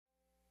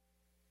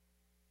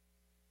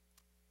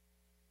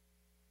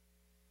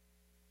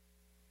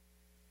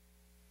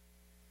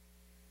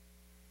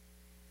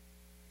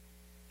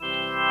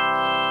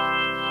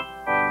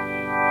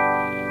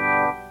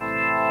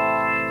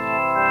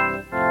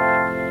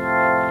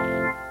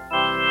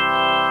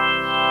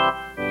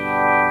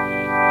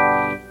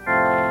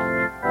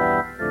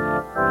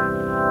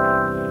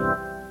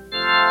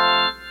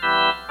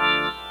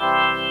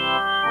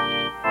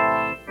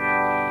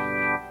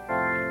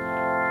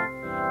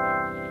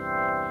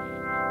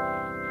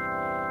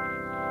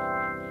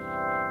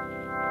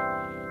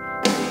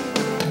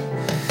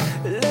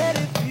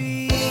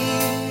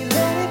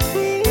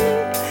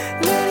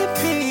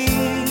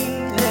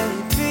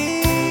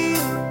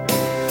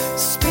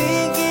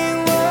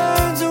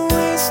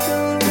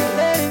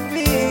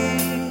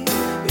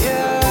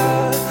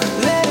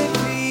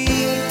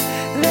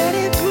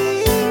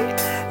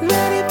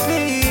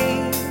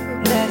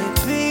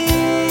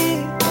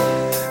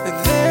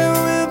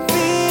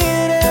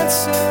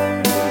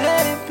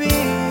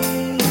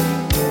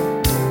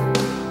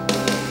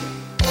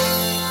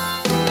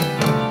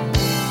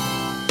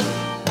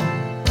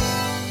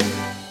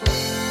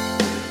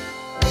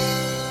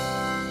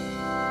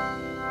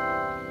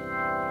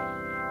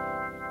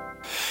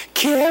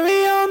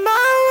Carry on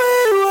my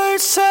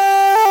wayward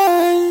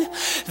son.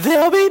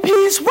 There'll be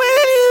peace when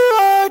you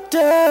are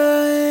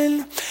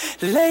done.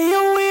 Lay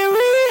your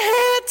weary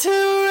head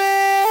to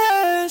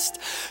rest.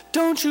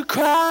 Don't you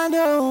cry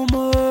no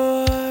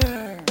more.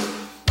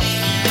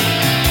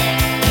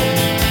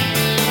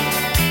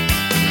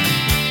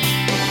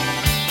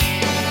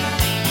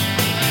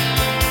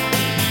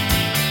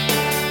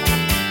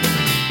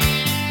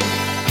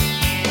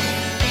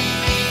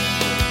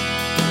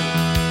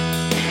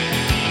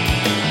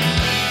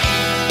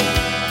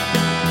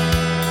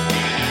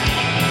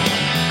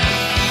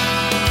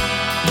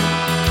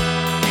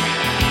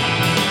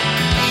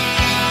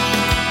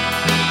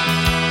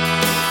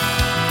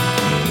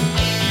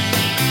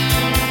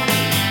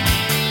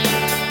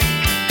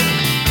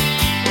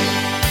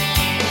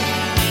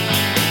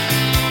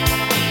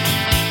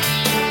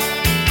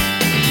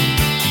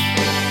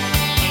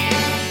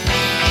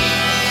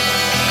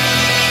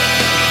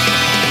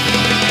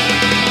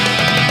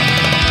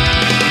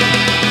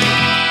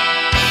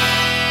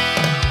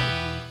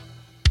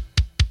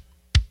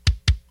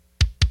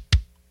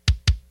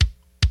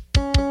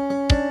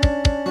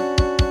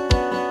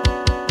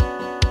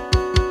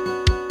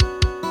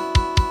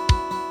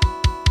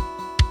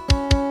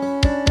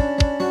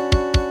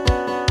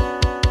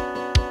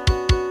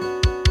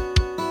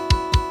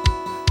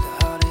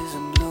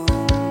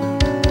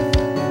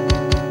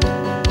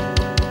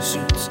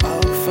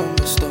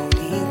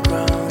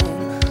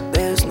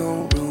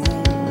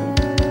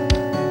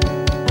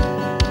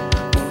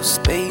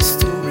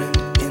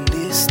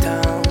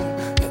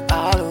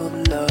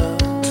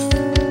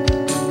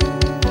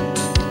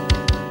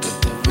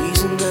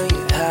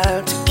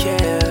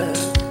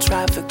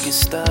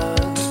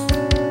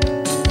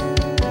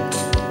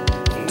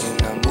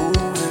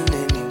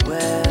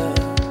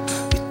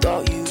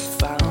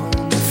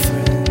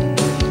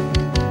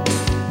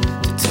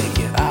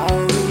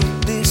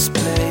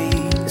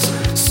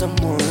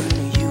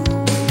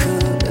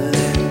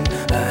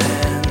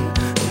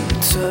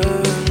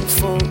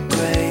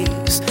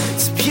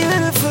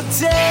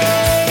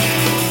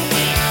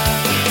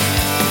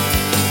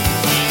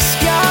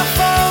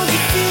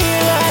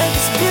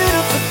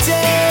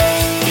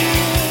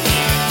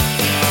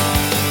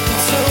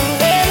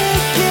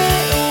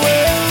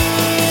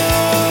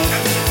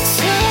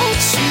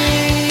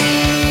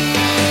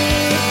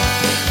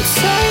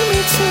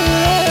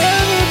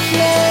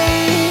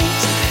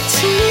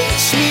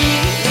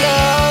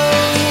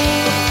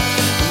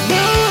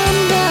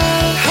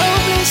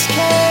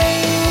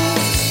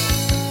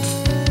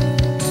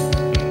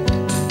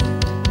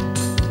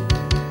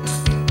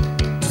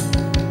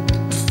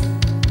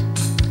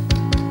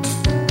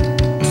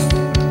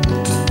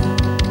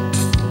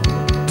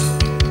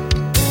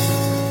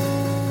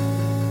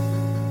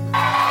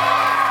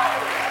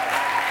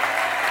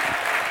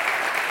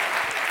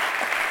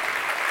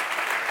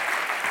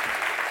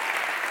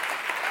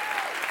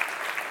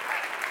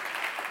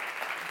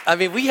 I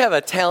mean, we have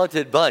a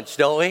talented bunch,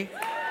 don't we?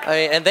 I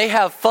mean, and they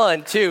have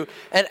fun, too.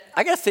 And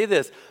I got to say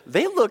this,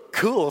 they look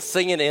cool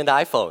singing in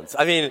iPhones.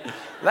 I mean,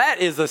 that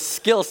is a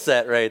skill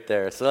set right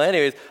there. So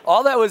anyways,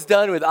 all that was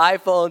done with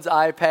iPhones,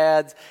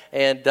 iPads,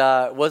 and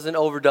wasn't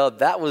overdubbed.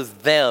 That was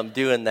them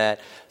doing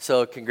that.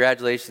 So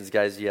congratulations,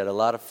 guys. You had a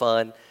lot of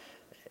fun.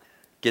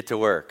 Get to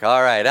work.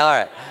 All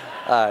right.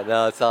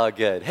 No, it's all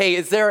good. Hey,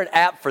 is there an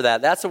app for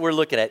that? That's what we're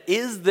looking at.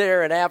 Is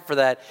there an app for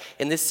that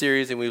in this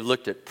series? And we've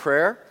looked at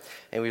prayer,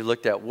 and we've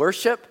looked at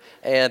worship,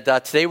 and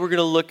today we're going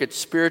to look at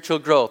spiritual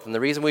growth. And the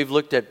reason we've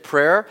looked at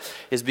prayer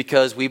is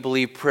because we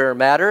believe prayer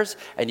matters,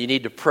 and you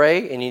need to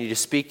pray, and you need to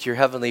speak to your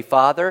Heavenly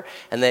Father,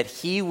 and that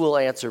He will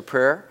answer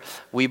prayer.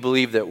 We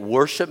believe that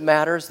worship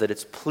matters, that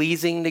it's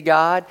pleasing to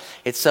God.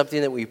 It's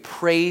something that we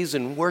praise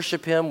and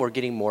worship Him. We're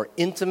getting more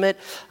intimate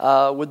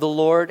with the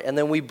Lord. And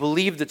then we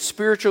believe that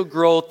spiritual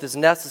growth is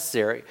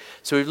necessary.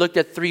 So we've looked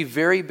at three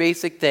very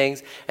basic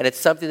things, and it's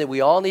something that we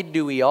all need to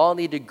do. We all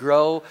need to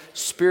grow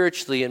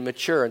spiritually and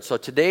mature. And so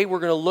today we're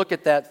going to look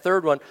at that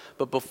third one.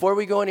 But before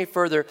we go any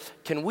further,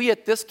 can we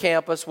at this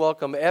campus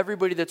welcome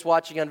everybody that's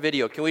watching on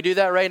video? Can we do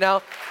that right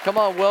now? Come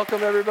on,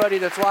 welcome everybody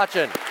that's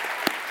watching.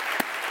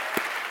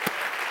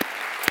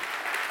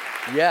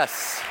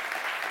 Yes.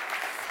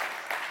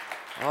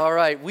 All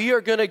right, we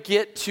are going to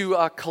get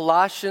to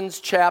Colossians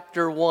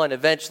chapter 1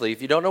 eventually.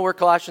 If you don't know where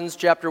Colossians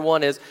chapter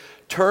 1 is,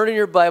 turn in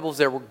your Bibles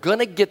there. We're going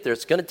to get there.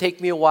 It's going to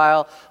take me a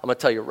while. I'm going to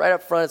tell you right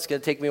up front, it's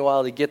going to take me a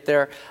while to get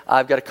there.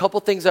 I've got a couple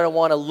things that I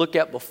want to look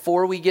at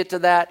before we get to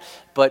that,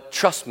 but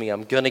trust me,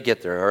 I'm going to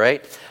get there, all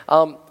right?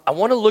 I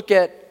want to look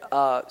at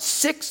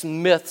 6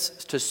 myths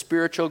to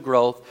spiritual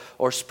growth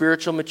or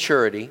spiritual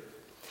maturity.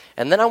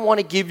 And then I want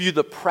to give you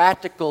the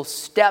practical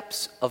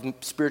steps of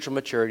spiritual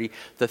maturity,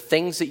 the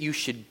things that you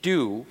should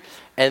do.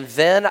 And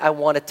then I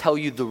want to tell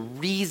you the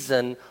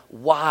reason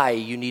why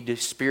you need to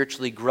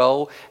spiritually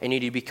grow and you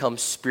need to become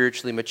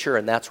spiritually mature.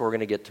 And that's where we're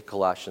going to get to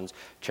Colossians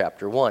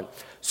chapter 1.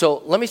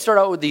 So let me start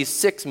out with these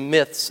 6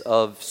 myths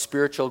of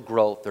spiritual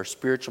growth or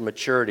spiritual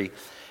maturity.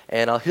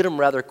 and I'll hit them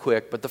rather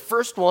quick. But the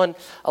first one,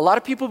 a lot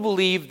of people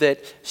believe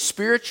that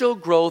spiritual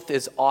growth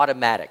is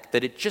automatic,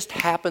 that it just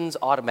happens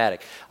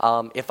automatic.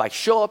 If I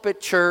show up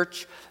at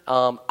church,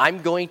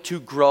 I'm going to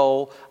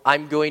grow,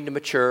 I'm going to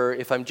mature.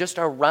 If I'm just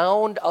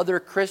around other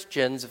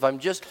Christians, if I'm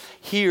just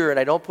here and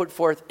I don't put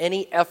forth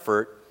any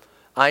effort,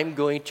 I'm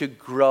going to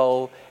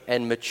grow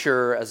and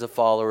mature as a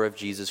follower of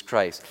Jesus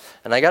Christ.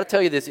 And I got to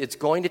tell you this, it's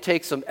going to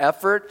take some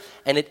effort,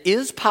 and it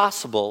is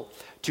possible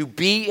to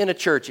be in a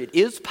church. It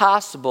is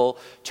possible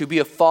to be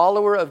a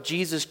follower of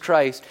Jesus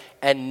Christ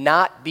and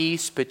not be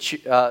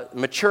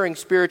maturing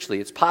spiritually.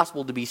 It's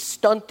possible to be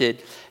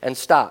stunted and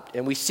stopped.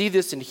 And we see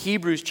this in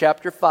Hebrews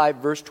chapter 5,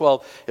 verse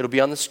 12. It'll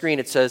be on the screen.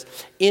 It says,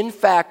 "In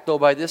fact, though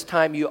by this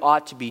time you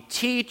ought to be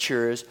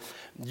teachers,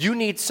 you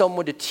need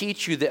someone to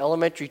teach you the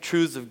elementary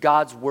truths of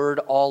God's word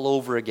all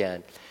over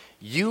again.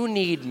 You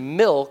need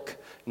milk,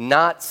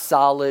 not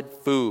solid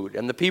food."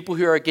 And the people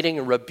here are getting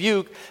a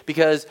rebuke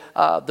because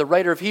the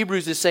writer of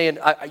Hebrews is saying,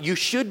 you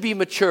should be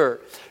mature.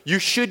 You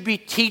should be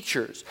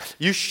teachers.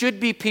 You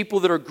should be people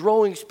that are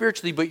growing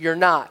spiritually, but you're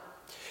not.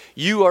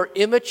 You are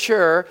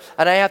immature,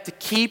 and I have to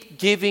keep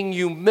giving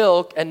you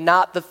milk and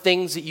not the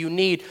things that you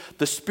need,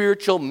 the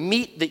spiritual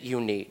meat that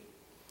you need.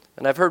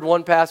 And I've heard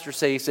one pastor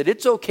say, he said,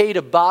 it's okay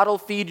to bottle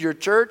feed your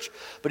church,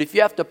 but if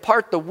you have to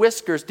part the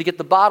whiskers to get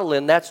the bottle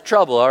in, that's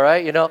trouble, all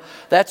right? You know,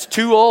 that's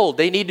too old.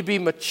 They need to be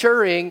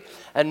maturing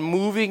and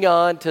moving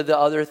on to the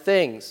other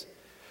things.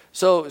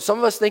 So some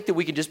of us think that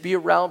we can just be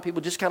around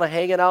people just kind of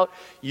hanging out.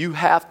 You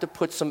have to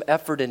put some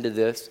effort into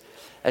this.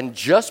 And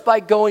just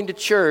by going to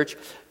church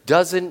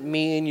doesn't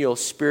mean you'll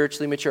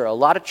spiritually mature. A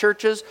lot of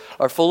churches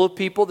are full of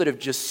people that have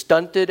just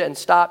stunted and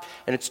stopped,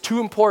 and it's too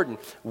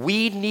important.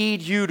 We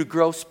need you to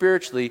grow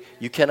spiritually.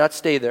 You cannot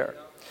stay there.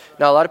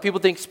 Now, a lot of people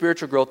think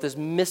spiritual growth is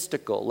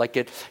mystical.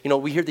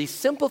 We hear these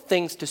simple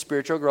things to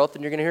spiritual growth,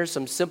 and you're going to hear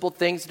some simple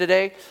things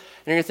today.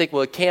 And you're going to think,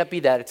 well, it can't be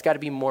that. It's got to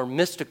be more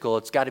mystical.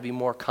 It's got to be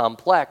more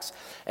complex.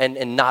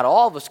 And not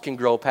all of us can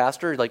grow,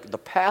 Pastor. Like the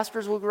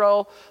pastors will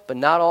grow, but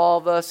not all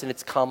of us. And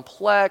it's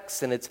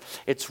complex, and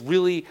it's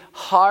really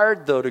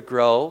hard, though, to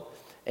grow.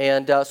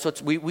 And so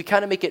we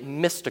kind of make it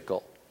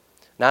mystical.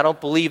 Now, I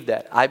don't believe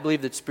that. I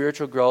believe that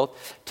spiritual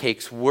growth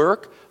takes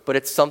work, but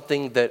it's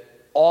something that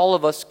all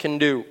of us can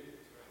do.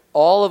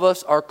 All of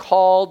us are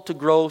called to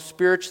grow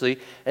spiritually.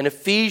 And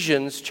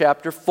Ephesians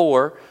chapter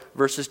 4,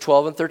 verses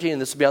 12 and 13,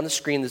 and this will be on the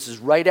screen. This is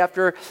right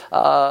after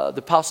the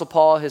Apostle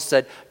Paul has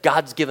said,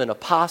 God's given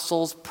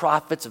apostles,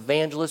 prophets,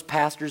 evangelists,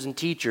 pastors, and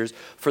teachers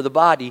for the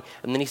body.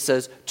 And then he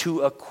says,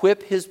 to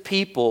equip his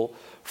people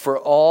for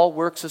all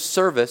works of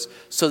service,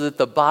 so that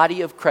the body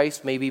of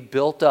Christ may be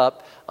built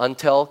up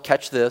until,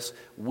 catch this,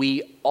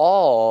 we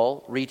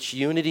all reach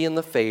unity in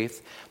the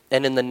faith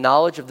and in the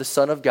knowledge of the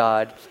Son of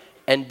God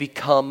and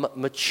become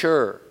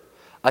mature,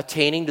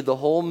 attaining to the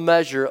whole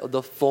measure of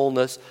the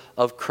fullness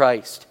of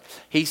Christ.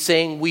 He's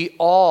saying we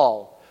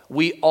all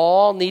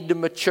need to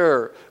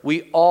mature.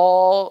 We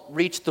all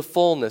reach the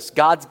fullness.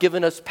 God's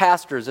given us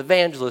pastors,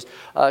 evangelists,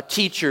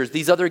 teachers,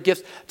 these other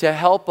gifts to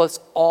help us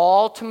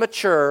all to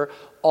mature,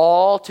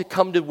 all to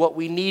come to what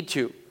we need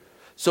to.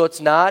 So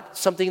it's not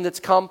something that's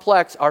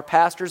complex. Our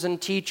pastors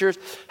and teachers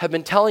have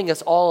been telling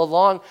us all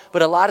along,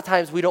 but a lot of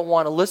times we don't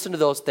want to listen to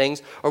those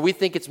things, or we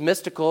think it's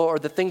mystical, or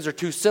the things are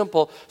too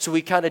simple, so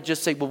we kind of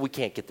just say, well, we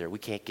can't get there. We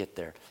can't get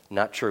there.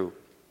 Not true.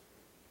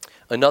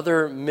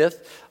 Another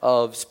myth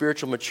of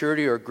spiritual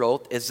maturity or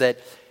growth is that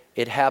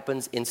it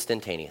happens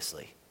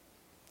instantaneously.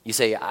 You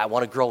say, I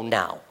want to grow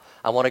now.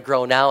 I want to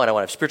grow now, and I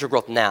want to have spiritual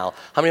growth now.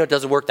 How many know it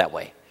doesn't work that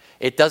way?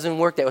 It doesn't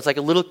work that way. It's like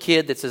a little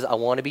kid that says, I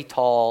want to be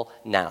tall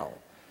now.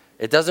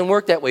 It doesn't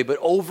work that way, but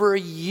over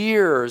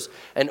years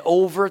and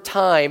over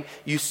time,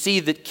 you see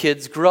that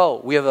kids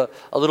grow. We have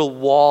a little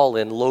wall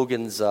in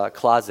Logan's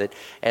closet,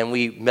 and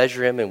we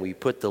measure him, and we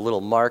put the little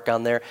mark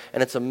on there,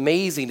 and it's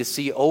amazing to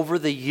see over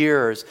the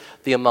years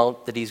the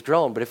amount that he's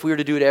grown. But if we were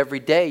to do it every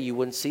day, you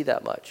wouldn't see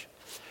that much.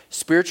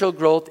 Spiritual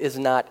growth is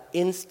not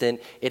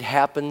instant. It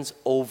happens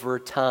over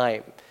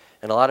time.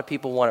 And a lot of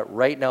people want it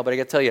right now, but I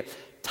got to tell you,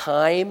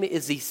 time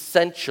is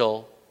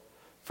essential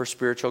for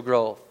spiritual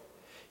growth.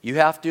 You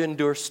have to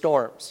endure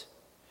storms.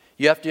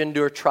 You have to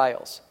endure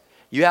trials.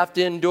 You have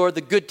to endure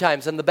the good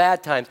times and the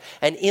bad times.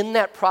 And in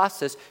that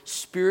process,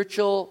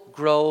 spiritual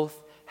growth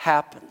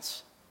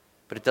happens.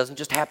 But it doesn't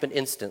just happen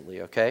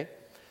instantly, okay?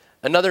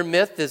 Another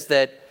myth is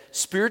that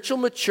spiritual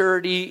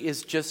maturity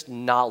is just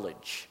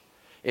knowledge.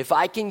 If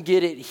I can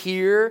get it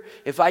here,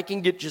 if I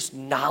can get just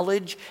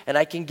knowledge and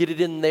I can get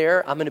it in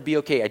there, I'm going to be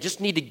okay. I just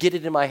need to get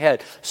it in my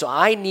head. So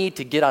I need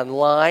to get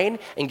online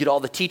and get all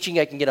the teaching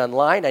I can get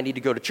online. I need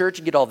to go to church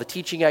and get all the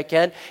teaching I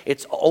can.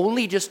 It's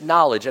only just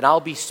knowledge, and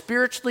I'll be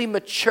spiritually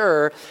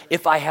mature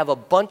if I have a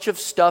bunch of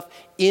stuff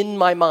in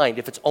my mind,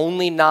 if it's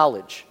only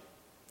knowledge.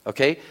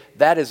 Okay?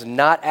 That is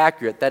not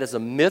accurate. That is a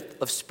myth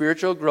of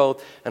spiritual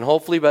growth, and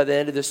hopefully by the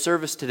end of this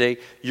service today,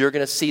 you're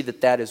going to see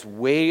that that is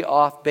way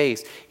off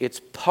base.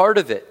 It's part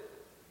of it.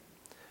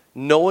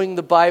 Knowing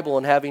the Bible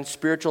and having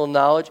spiritual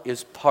knowledge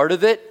is part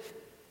of it,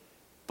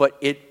 but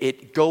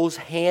it goes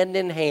hand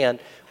in hand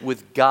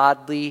with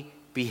godly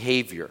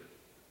behavior.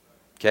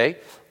 Okay?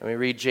 Let me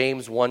read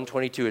James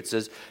 1:22. It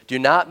says, "Do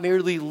not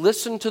merely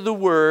listen to the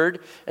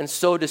word and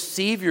so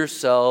deceive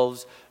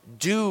yourselves.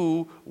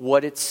 Do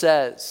what it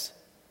says."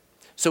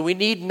 So we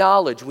need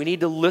knowledge. We need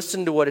to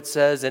listen to what it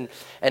says. And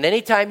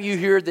anytime you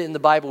hear in the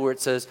Bible where it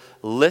says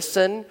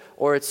listen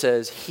or it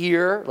says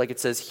hear, like it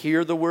says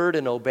hear the word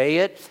and obey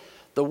it,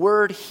 the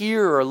word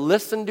hear or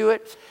listen to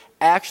it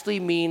actually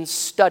means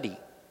study.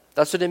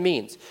 That's what it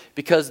means.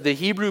 Because the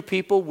Hebrew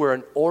people were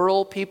an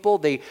oral people.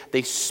 They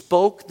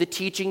spoke the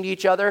teaching to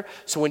each other.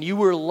 So when you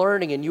were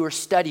learning and you were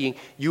studying,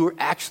 you were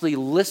actually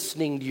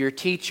listening to your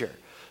teacher.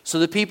 So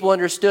the people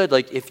understood,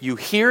 like, if you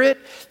hear it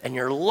and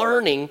you're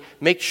learning,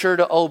 make sure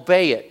to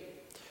obey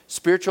it.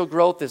 Spiritual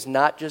growth is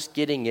not just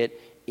getting it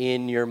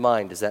in your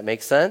mind. Does that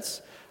make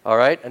sense? All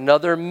right.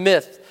 Another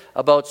myth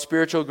about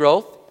spiritual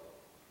growth.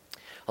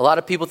 A lot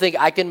of people think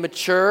I can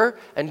mature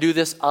and do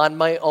this on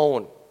my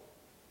own.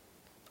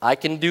 I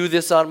can do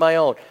this on my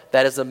own.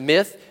 That is a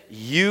myth.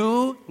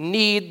 You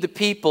need the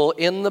people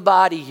in the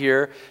body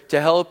here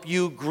to help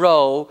you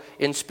grow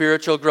in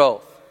spiritual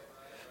growth.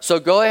 So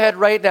go ahead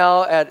right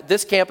now at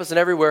this campus and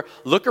everywhere.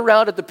 Look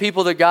around at the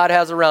people that God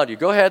has around you.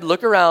 Go ahead,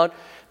 look around.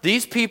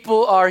 These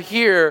people are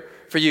here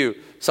for you.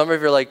 Some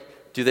of you are like,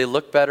 do they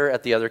look better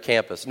at the other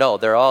campus? No,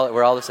 we're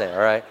all the same, all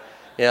right?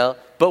 You know,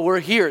 but we're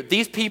here.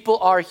 These people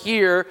are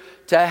here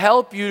to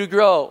help you to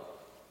grow.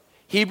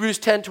 Hebrews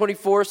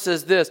 10:24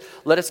 says this,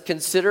 "Let us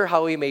consider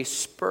how we may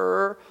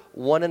spur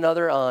one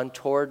another on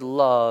toward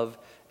love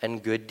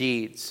and good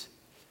deeds."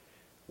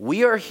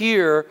 We are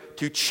here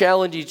to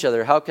challenge each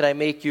other. How can I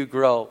make you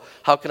grow?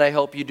 How can I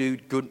help you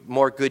do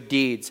more good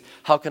deeds?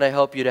 How can I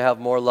help you to have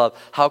more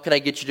love? How can I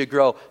get you to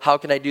grow? How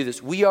can I do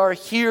this? We are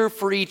here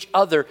for each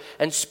other.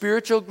 And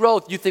spiritual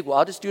growth, you think, well,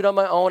 I'll just do it on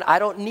my own. I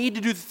don't need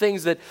to do the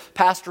things that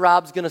Pastor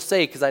Rob's going to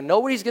say because I know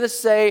what he's going to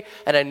say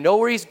and I know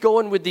where he's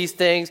going with these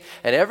things.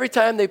 And every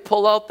time they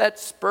pull out that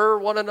spur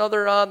one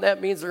another on,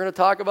 that means they're going to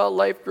talk about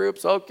life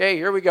groups. Okay,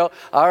 here we go.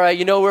 All right,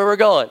 you know where we're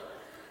going.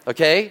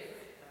 Okay?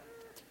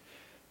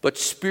 But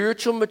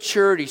spiritual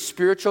maturity,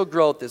 spiritual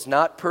growth is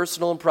not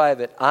personal and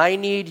private. I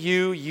need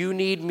you, you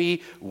need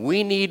me,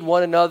 we need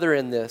one another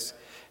in this.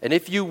 And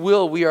if you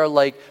will, we are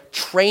like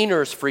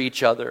trainers for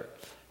each other,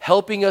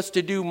 helping us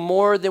to do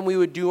more than we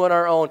would do on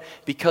our own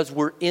because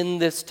we're in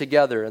this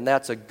together. And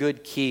that's a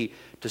good key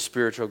to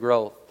spiritual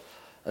growth.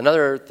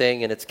 Another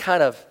thing, and it's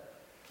kind of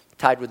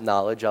tied with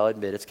knowledge, I'll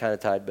admit it's kind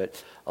of tied,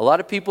 but a lot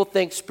of people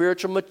think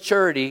spiritual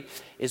maturity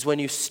is when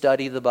you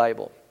study the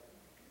Bible.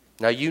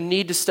 Now, you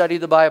need to study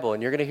the Bible,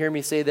 and you're going to hear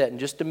me say that in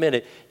just a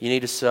minute. You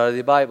need to study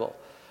the Bible.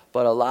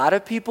 But a lot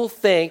of people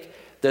think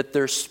that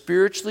they're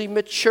spiritually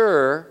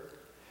mature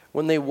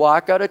when they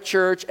walk out of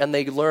church and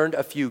they learned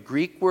a few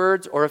Greek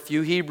words or a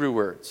few Hebrew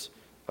words.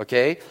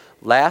 Okay?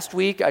 Last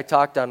week, I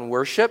talked on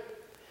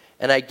worship,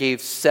 and I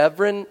gave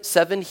seven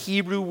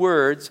Hebrew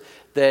words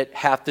that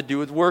have to do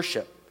with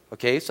worship.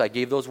 Okay? So I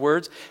gave those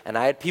words, and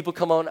I had people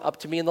come on up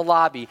to me in the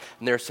lobby,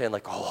 and they're saying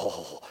like,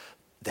 oh,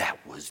 that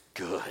was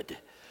good.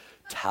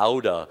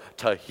 Tauda,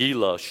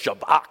 Tahila,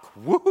 Shabak,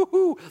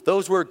 woohoo,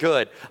 those were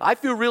good. I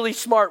feel really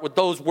smart with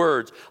those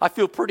words. I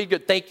feel pretty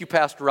good. Thank you,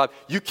 Pastor Rob.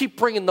 You keep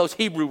bringing those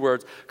Hebrew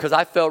words because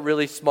I felt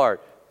really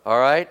smart, all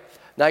right?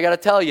 Now, I got to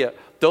tell you,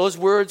 those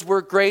words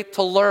were great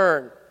to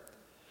learn,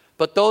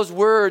 but those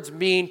words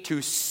mean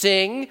to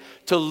sing,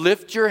 to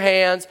lift your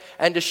hands,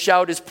 and to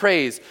shout his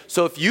praise.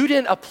 So if you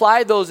didn't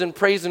apply those in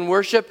praise and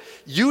worship,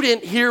 you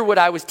didn't hear what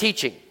I was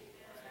teaching.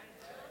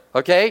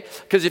 Okay?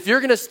 Because if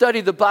you're going to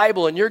study the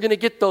Bible and you're going to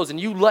get those and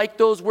you like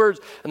those words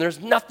and there's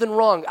nothing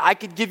wrong, I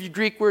could give you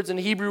Greek words and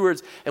Hebrew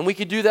words and we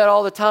could do that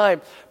all the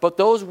time. But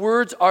those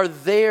words are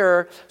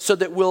there so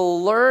that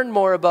we'll learn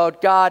more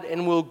about God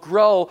and we'll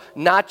grow,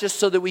 not just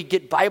so that we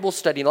get Bible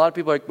study. And a lot of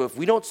people are like, well, if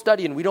we don't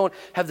study and we don't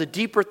have the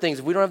deeper things,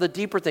 if we don't have the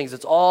deeper things,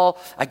 it's all,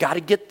 I got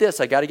to get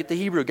this, I got to get the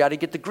Hebrew, got to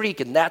get the Greek,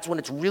 and that's when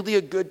it's really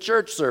a good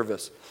church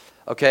service.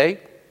 Okay?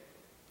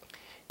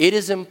 It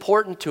is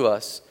important to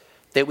us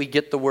that we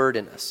get the word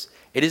in us.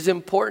 It is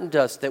important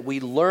to us that we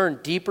learn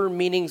deeper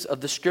meanings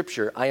of the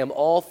scripture. I am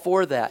all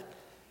for that.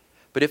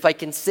 But if I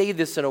can say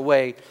this in a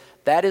way,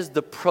 that is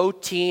the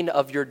protein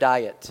of your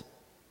diet.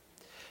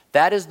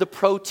 That is the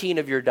protein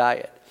of your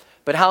diet.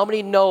 But how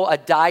many know a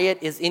diet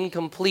is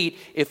incomplete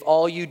if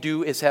all you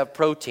do is have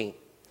protein?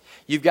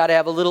 You've got to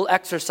have a little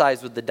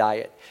exercise with the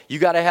diet. You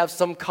got to have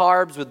some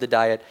carbs with the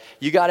diet.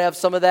 You got to have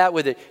some of that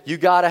with it. You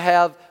got to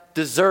have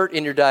dessert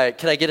in your diet.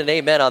 Can I get an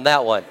amen on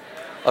that one?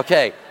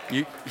 Okay.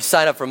 You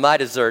sign up for my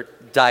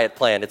dessert diet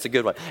plan. It's a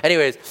good one.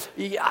 Anyways,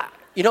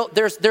 you know,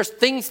 there's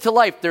things to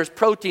life. There's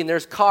protein,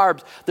 there's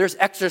carbs, there's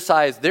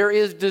exercise, there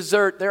is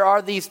dessert. There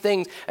are these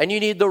things, and you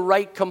need the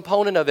right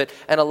component of it.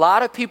 And a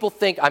lot of people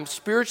think I'm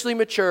spiritually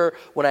mature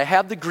when I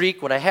have the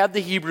Greek, when I have the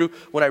Hebrew,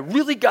 when I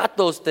really got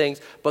those things,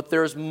 but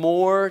there's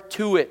more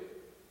to it.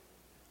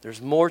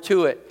 There's more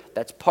to it.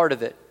 That's part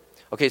of it.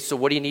 Okay, so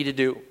what do you need to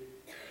do?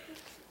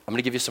 I'm going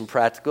to give you some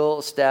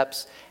practical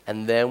steps,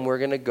 and then we're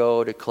going to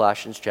go to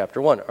Colossians chapter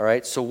 1, all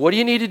right? So what do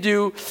you need to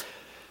do?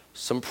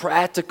 Some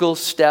practical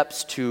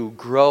steps to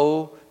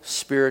grow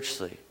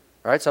spiritually.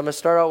 All right, so I'm going to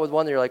start out with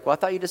one that you're like, well, I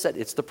thought you just said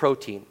it's the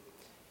protein.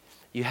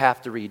 You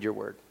have to read your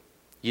word.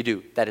 You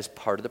do. That is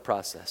part of the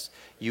process.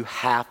 You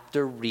have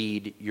to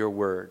read your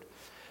word.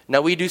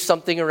 Now, we do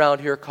something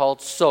around here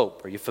called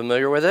SOAP. Are you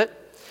familiar with it?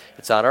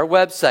 It's on our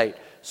website.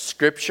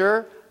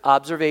 Scripture,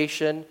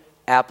 observation,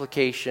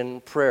 application,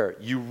 prayer.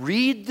 You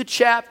read the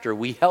chapter.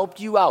 We helped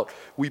you out.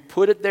 We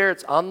put it there.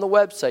 It's on the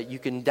website. You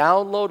can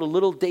download a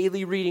little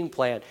daily reading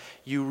plan.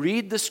 You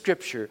read the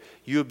scripture.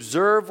 You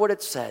observe what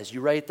it says.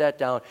 You write that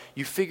down.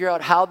 You figure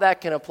out how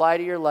that can apply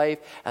to your life,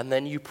 and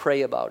then you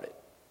pray about it.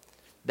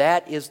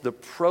 That is the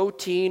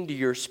protein to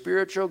your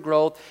spiritual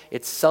growth.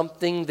 It's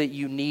something that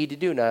you need to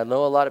do. Now, I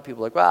know a lot of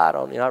people are like,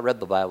 well, I read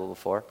the Bible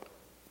before.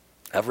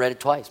 I've read it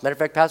twice. Matter of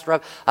fact, Pastor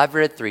Rob, I've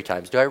read it 3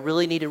 times. Do I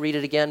really need to read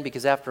it again?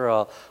 Because after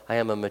all, I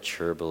am a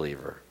mature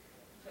believer.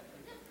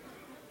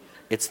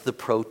 It's the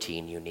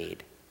protein you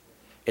need.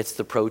 It's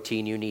the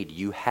protein you need.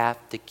 You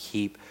have to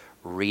keep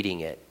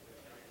reading it.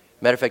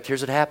 Matter of fact,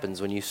 here's what happens.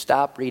 When you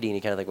stop reading,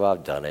 you kind of think, well,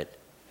 I've done it.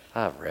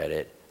 I've read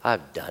it.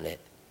 I've done it.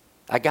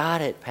 I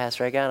got it,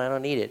 Pastor. I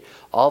don't need it.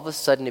 All of a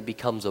sudden, it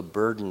becomes a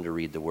burden to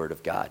read the Word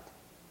of God.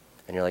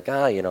 And you're like,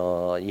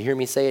 you hear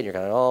me say it, and you're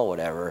kind of,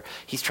 whatever.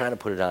 He's trying to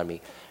put it on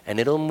me. And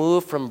it'll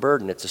move from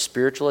burden. It's a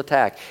spiritual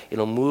attack.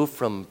 It'll move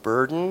from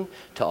burden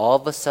to all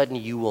of a sudden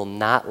you will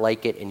not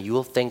like it, and you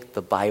will think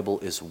the Bible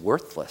is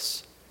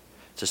worthless.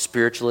 It's a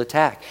spiritual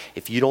attack.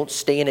 If you don't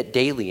stay in it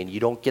daily and you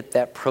don't get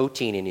that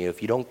protein in you,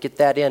 if you don't get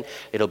that in,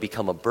 it'll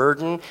become a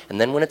burden. And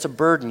then when it's a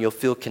burden, you'll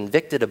feel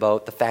convicted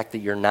about the fact that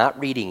you're not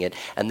reading it.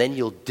 And then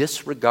you'll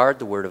disregard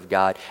the Word of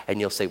God and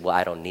you'll say, well,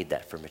 I don't need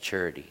that for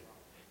maturity.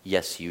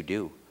 Yes, you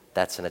do.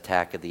 That's an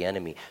attack of the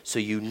enemy. So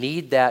you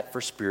need that for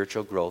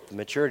spiritual growth and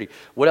maturity.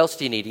 What else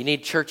do you need? You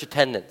need church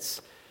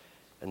attendance.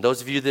 And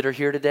those of you that are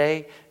here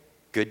today,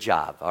 good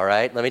job, all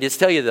right? Let me just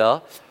tell you,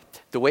 though,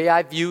 the way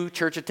I view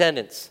church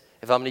attendance,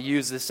 if I'm going to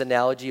use this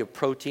analogy of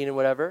protein and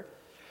whatever,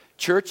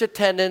 church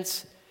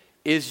attendance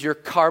is your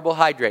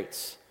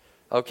carbohydrates,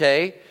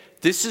 okay?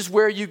 This is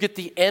where you get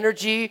the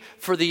energy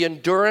for the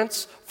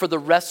endurance for the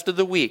rest of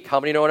the week. How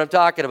many know what I'm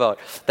talking about?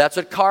 That's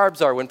what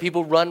carbs are. When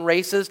people run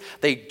races,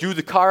 they do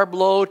the carb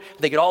load.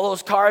 They get all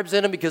those carbs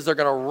in them because they're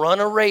going to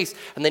run a race,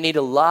 and they need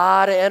a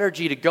lot of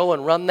energy to go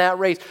and run that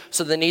race,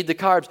 so they need the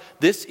carbs.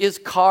 This is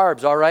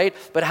carbs, all right?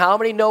 But how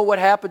many know what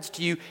happens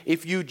to you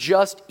if you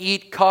just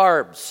eat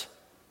carbs?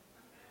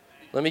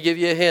 Let me give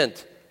you a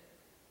hint.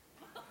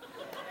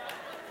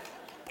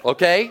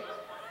 Okay?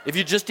 If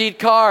you just eat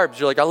carbs,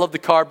 you're like, I love the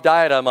carb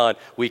diet I'm on.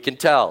 We can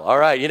tell. All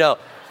right,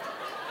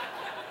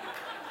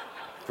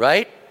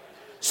 Right?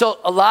 So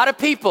a lot of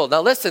people,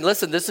 now listen,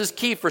 this is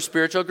key for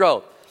spiritual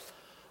growth.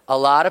 A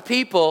lot of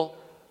people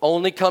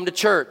only come to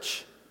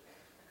church.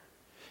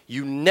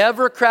 You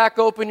never crack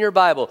open your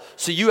Bible,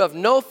 so you have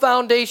no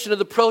foundation of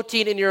the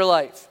protein in your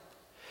life.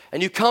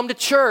 And you come to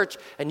church,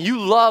 and you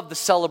love the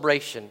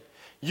celebration.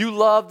 You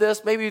love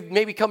this.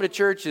 Maybe coming to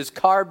church is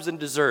carbs and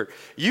dessert.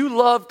 You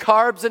love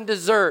carbs and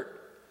dessert.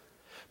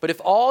 But if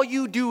all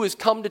you do is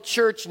come to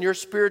church in your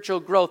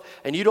spiritual growth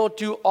and you don't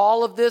do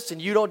all of this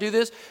and you don't do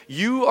this,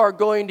 you are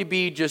going to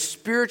be just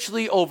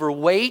spiritually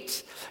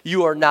overweight.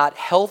 You are not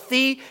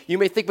healthy. You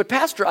may think, but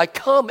Pastor, I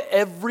come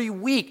every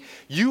week.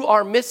 You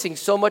are missing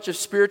so much of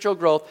spiritual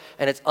growth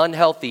and it's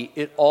unhealthy.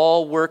 It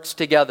all works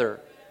together.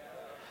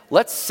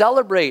 Let's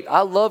celebrate.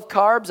 I love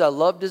carbs. I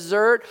love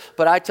dessert.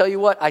 But I tell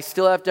you what, I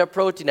still have to have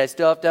protein. I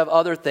still have to have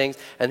other things.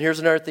 And here's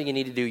another thing you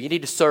need to do. You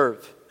need to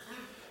serve.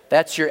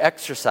 That's your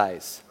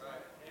exercise.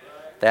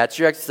 That's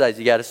your exercise.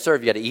 You got to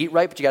serve. You got to eat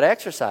right, but you got to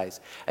exercise.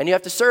 And you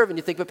have to serve. And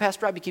you think, but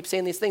Pastor Rob, you keep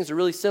saying these things. They're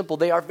really simple.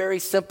 They are very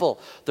simple.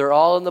 They're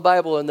all in the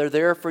Bible, and they're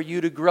there for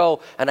you to grow.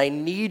 And I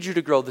need you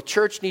to grow. The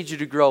church needs you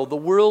to grow. The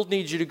world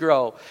needs you to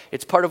grow.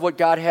 It's part of what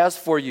God has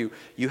for you.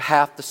 You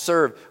have to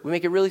serve. We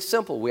make it really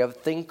simple. We have a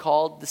thing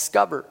called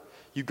Discover.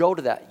 You go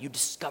to that. You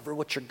discover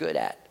what you're good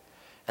at.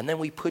 And then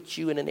we put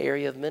you in an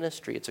area of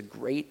ministry. It's a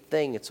great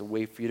thing. It's a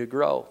way for you to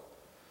grow.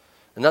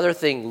 Another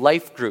thing,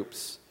 life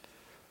groups.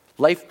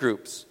 Life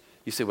groups.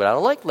 You say, well, I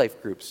don't like life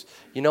groups.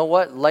 You know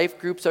what? Life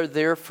groups are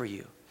there for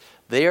you.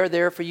 They are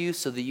there for you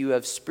so that you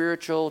have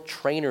spiritual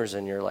trainers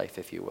in your life,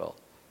 if you will.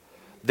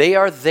 They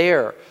are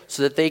there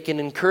so that they can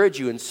encourage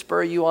you and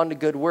spur you on to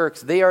good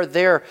works. They are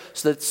there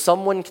so that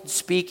someone can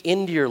speak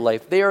into your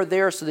life. They are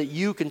there so that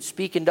you can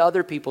speak into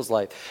other people's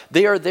life.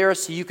 They are there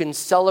so you can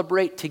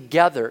celebrate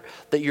together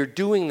that you're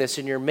doing this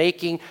and you're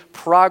making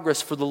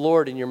progress for the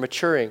Lord and you're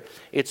maturing.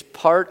 It's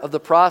part of the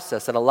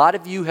process. And a lot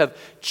of you have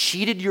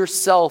cheated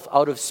yourself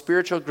out of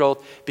spiritual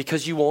growth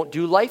because you won't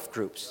do life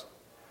groups.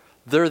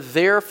 They're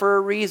there for a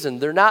reason.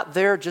 They're not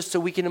there just so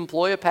we can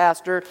employ a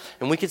pastor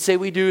and we can say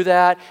we do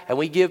that and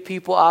we give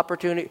people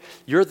opportunity.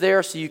 You're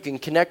there so you can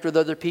connect with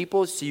other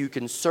people, so you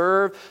can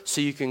serve, so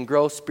you can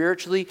grow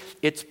spiritually.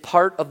 It's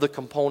part of the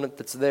component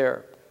that's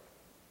there.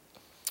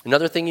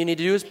 Another thing you need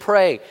to do is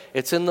pray.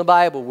 It's in the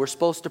Bible. We're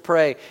supposed to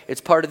pray.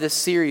 It's part of this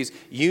series.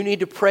 You need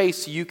to pray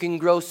so you can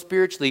grow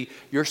spiritually.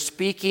 You're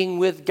speaking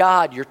with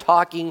God. You're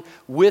talking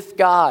with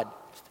God,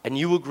 and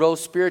you will grow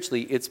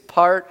spiritually. It's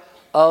part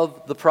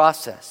of the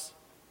process.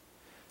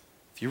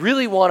 If you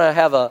really want to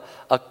have a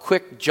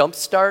quick jump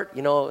start,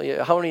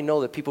 how many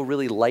know that people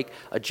really like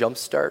a jump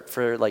start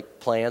for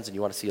like plans and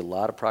you want to see a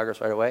lot of progress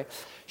right away?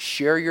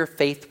 Share your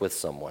faith with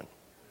someone.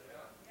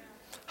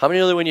 How many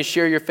know that when you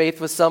share your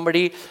faith with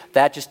somebody,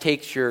 that just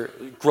takes your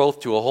growth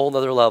to a whole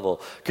nother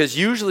level? Because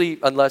usually,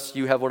 unless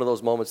you have one of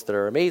those moments that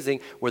are amazing,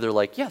 where they're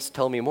like, yes,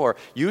 tell me more,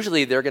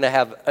 usually they're going to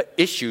have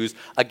issues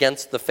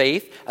against the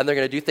faith, and they're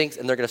going to do things,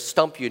 and they're going to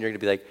stump you, and you're going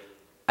to be like,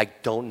 I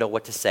don't know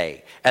what to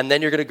say. And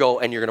then you're going to go,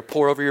 and you're going to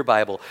pour over your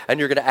Bible, and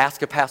you're going to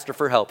ask a pastor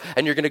for help,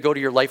 and you're going to go to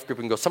your life group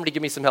and go, somebody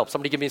give me some help,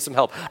 somebody give me some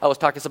help. I was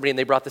talking to somebody, and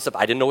they brought this up.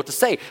 I didn't know what to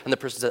say. And the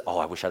person said, oh,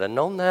 I wish I'd have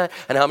known that.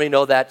 And how many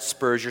know that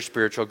spurs your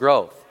spiritual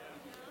growth?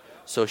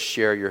 So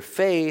share your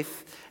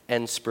faith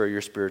and spur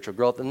your spiritual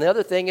growth. And the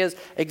other thing is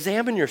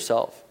examine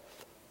yourself.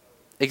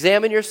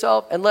 Examine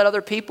yourself and let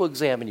other people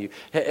examine you.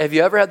 Have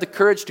you ever had the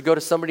courage to go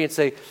to somebody and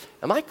say,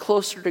 am I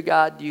closer to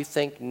God, do you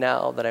think,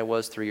 now than I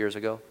was 3 years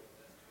ago?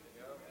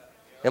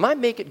 Am I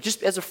making,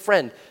 just as a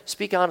friend,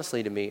 speak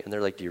honestly to me. And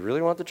they're like, do you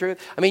really want the truth?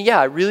 I mean,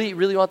 yeah, I really,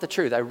 really want the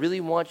truth. I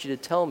really want you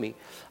to tell me.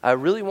 I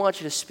really want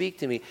you to speak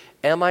to me.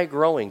 Am I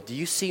growing? Do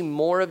you see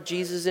more of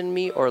Jesus in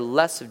me or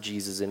less of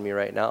Jesus in me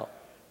right now?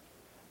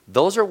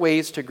 Those are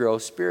ways to grow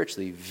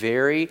spiritually,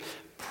 very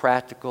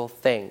practical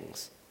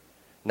things.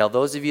 Now,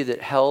 those of you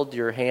that held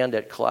your hand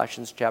at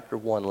Colossians chapter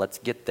 1, let's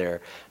get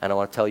there. And I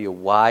want to tell you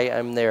why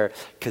I'm there,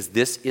 because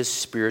this is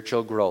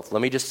spiritual growth.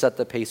 Let me just set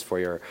the pace for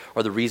you,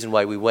 or the reason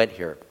why we went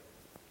here.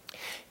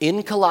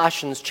 In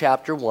Colossians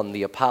chapter 1,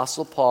 the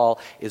Apostle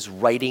Paul is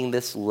writing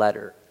this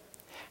letter.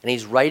 And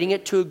he's writing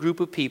it to a group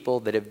of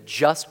people that have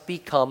just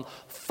become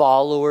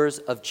followers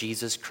of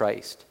Jesus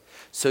Christ.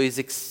 So he's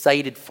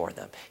excited for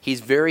them.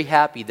 He's very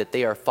happy that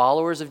they are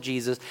followers of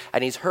Jesus,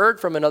 and he's heard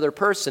from another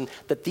person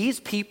that these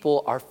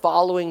people are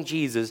following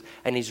Jesus,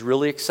 and he's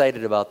really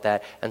excited about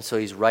that. And so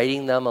he's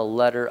writing them a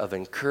letter of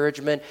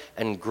encouragement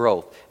and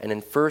growth. And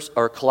in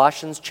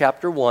Colossians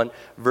chapter 1,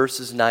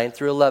 verses 9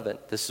 through 11,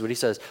 this is what he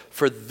says.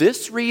 For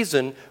this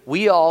reason,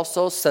 we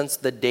also, since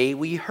the day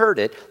we heard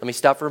it, let me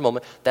stop for a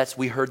moment.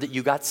 We heard that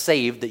you got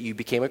saved, that you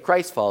became a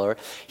Christ follower.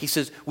 He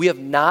says, we have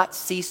not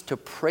ceased to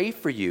pray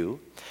for you,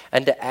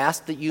 and to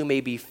ask that you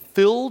may be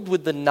filled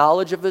with the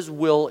knowledge of his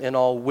will in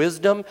all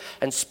wisdom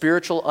and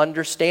spiritual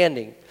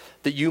understanding,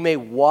 that you may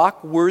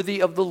walk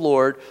worthy of the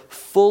Lord,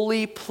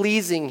 fully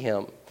pleasing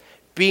him,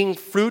 being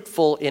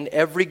fruitful in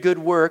every good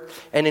work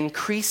and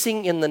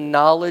increasing in the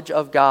knowledge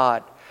of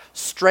God,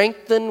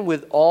 strengthened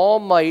with all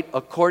might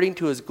according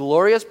to his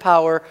glorious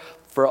power,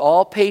 for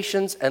all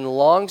patience and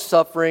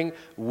long-suffering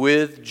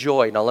with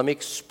joy. Now let me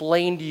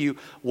explain to you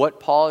what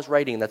Paul is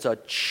writing. That's a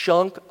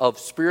chunk of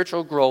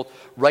spiritual growth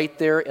right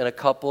there in a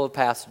couple of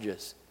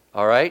passages.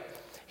 All right?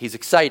 He's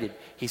excited.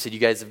 He said, you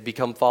guys have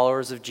become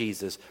followers of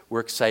Jesus. We're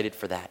excited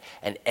for that.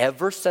 And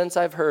ever since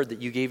I've heard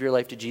that you gave your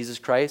life to Jesus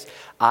Christ,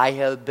 I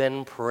have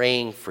been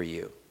praying for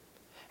you.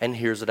 And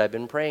here's what I've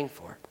been praying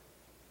for.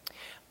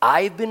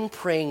 I've been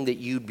praying that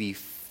you'd be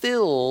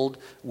filled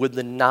with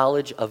the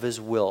knowledge of his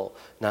will.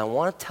 Now, I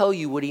want to tell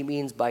you what he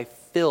means by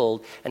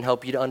filled and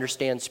help you to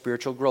understand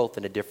spiritual growth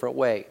in a different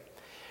way.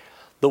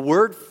 The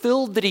word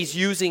filled that he's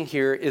using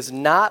here is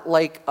not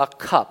like a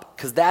cup,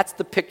 because that's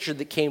the picture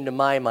that came to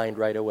my mind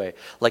right away.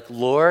 Like,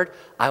 Lord,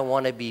 I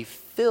want to be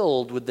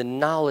filled with the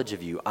knowledge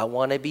of you. I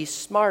want to be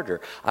smarter.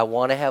 I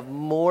want to have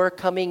more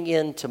coming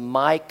into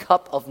my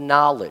cup of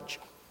knowledge.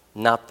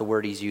 Not the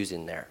word he's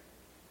using there.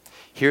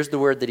 Here's the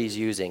word that he's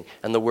using,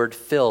 and the word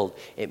filled,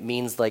 it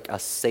means like a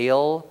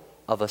sail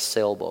of a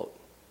sailboat.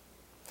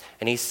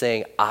 And he's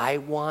saying, I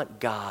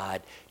want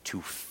God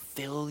to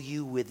fill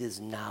you with his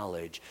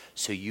knowledge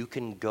so you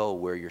can go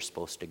where you're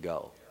supposed to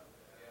go.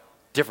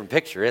 Different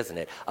picture, isn't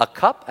it? A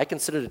cup, I can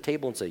sit at a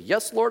table and say,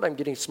 yes, Lord, I'm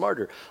getting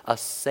smarter. A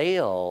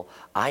sail,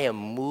 I am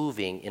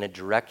moving in a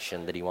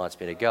direction that he wants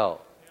me to go.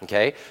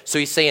 Okay? So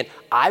he's saying,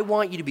 I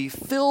want you to be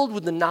filled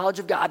with the knowledge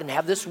of God and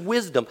have this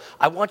wisdom.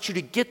 I want you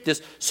to get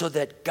this so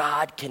that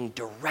God can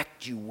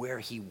direct you where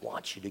he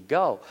wants you to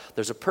go.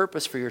 There's a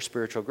purpose for your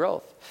spiritual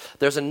growth.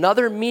 There's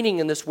another meaning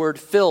in this word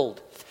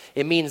filled.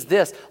 It means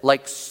this,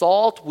 like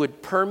salt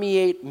would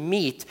permeate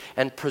meat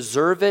and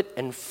preserve it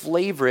and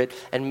flavor it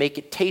and make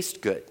it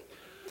taste good.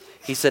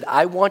 He said,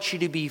 I want you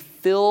to be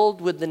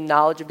filled with the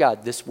knowledge of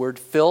God. This word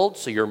filled,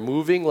 so you're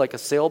moving like a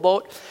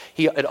sailboat.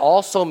 It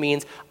also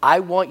means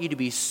I want you to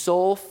be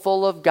so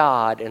full of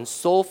God and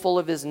so full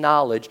of his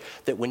knowledge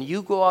that when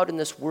you go out in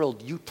this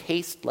world, you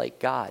taste like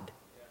God.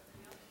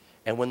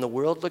 And when the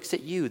world looks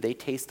at you, they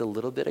taste a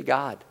little bit of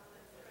God.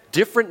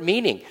 Different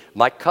meaning.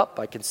 My cup,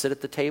 I can sit at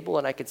the table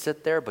and I can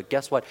sit there, but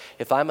guess what?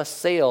 If I'm a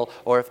sail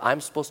or if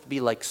I'm supposed to be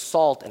like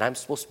salt and I'm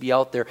supposed to be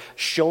out there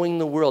showing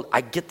the world,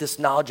 I get this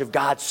knowledge of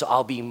God, so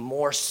I'll be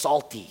more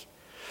salty.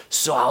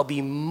 So I'll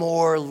be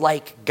more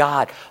like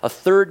God. A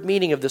third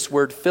meaning of this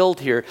word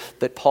filled here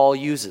that Paul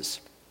uses.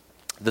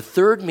 The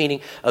third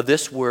meaning of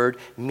this word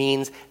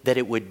means that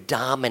it would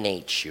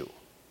dominate you.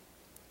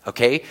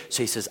 Okay?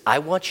 So he says, I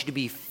want you to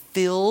be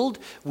filled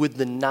with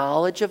the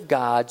knowledge of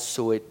God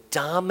so it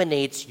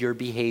dominates your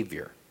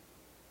behavior.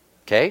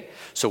 Okay?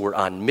 So we're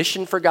on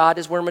mission for God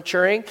as we're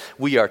maturing.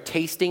 We are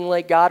tasting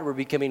like God. We're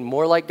becoming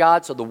more like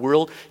God, so the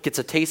world gets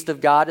a taste of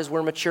God as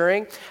we're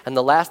maturing. And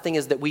the last thing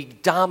is that we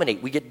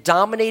dominate. We get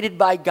dominated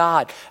by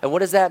God. And what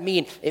does that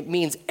mean? It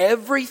means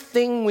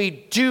everything we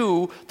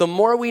do, the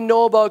more we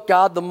know about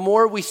God, the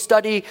more we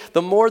study,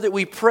 the more that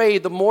we pray,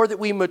 the more that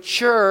we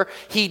mature,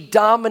 He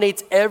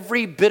dominates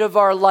every bit of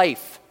our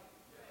life.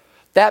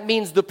 That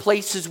means the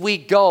places we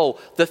go,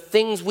 the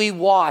things we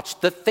watch,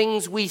 the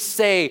things we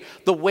say,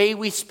 the way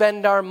we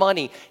spend our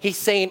money. He's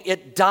saying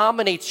it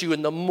dominates you.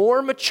 And the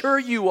more mature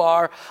you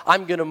are,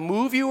 I'm going to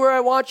move you where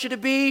I want you to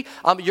be.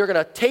 You're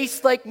going to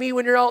taste like me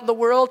when you're out in the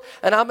world.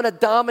 And I'm going to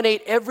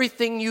dominate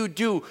everything you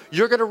do.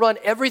 You're going to run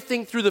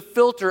everything through the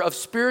filter of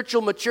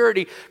spiritual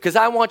maturity because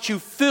I want you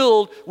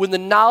filled with the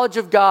knowledge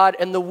of God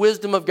and the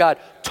wisdom of God.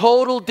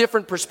 Total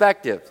different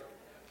perspective.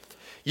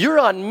 You're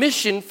on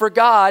mission for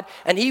God,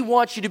 and He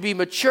wants you to be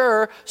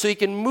mature so He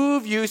can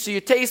move you so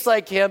you taste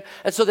like Him,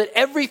 and so that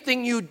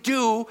everything you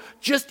do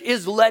just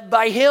is led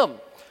by Him.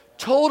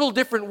 Total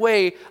different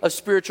way of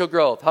spiritual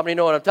growth. How many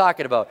know what I'm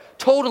talking about?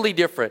 Totally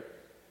different.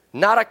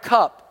 Not a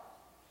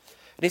cup.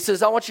 And He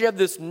says, I want you to have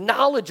this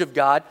knowledge of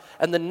God,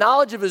 and the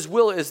knowledge of His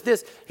will is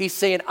this. He's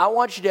saying, I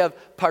want you to have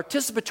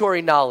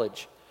participatory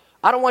knowledge.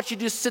 I don't want you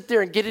to just sit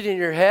there and get it in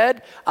your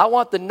head. I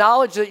want the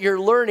knowledge that you're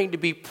learning to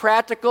be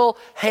practical,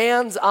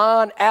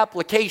 hands-on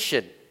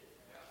application.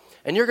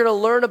 And you're going to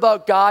learn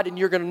about God, and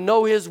you're going to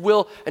know His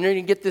will, and you're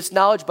going to get this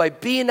knowledge by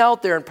being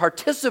out there and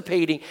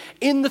participating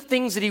in the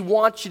things that He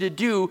wants you to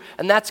do,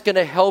 and that's going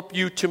to help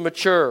you to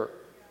mature.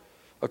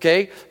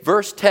 Okay?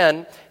 Verse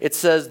 10, it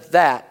says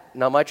that.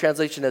 Now, my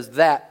translation has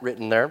that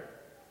written there.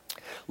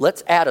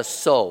 Let's add a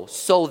so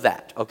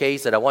that, okay? He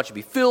said, I want you to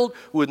be filled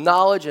with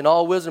knowledge and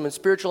all wisdom and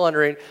spiritual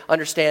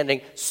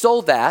understanding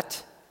so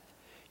that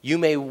you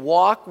may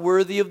walk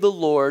worthy of the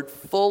Lord,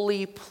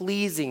 fully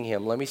pleasing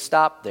Him. Let me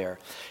stop there.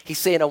 He's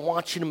saying, I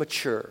want you to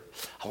mature.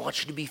 I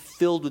want you to be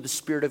filled with the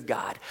Spirit of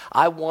God.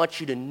 I want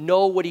you to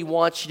know what He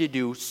wants you to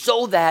do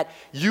so that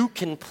you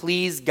can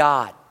please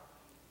God.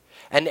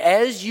 And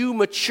as you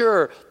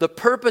mature, the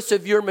purpose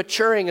of your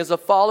maturing as a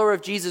follower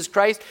of Jesus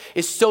Christ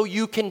is so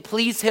you can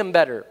please Him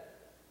better.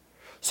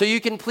 So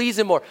you can please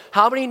Him more.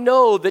 How many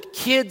know that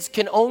kids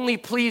can only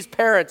please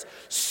parents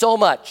so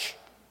much?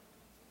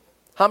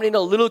 How many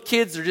know little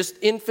kids are just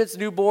infants,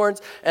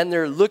 newborns, and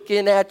they're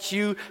looking at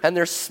you, and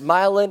they're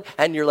smiling,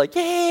 and you're like,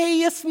 hey,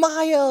 you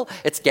smile.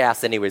 It's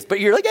gas anyways, but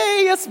you're like,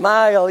 hey, you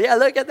smile. Yeah,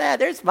 look at that.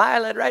 They're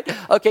smiling, right?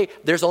 Okay,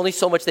 there's only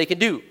so much they can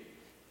do.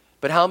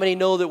 But how many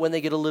know that when they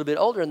get a little bit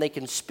older and they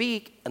can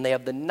speak, and they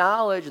have the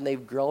knowledge, and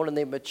they've grown, and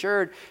they've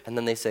matured, and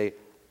then they say,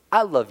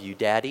 I love you,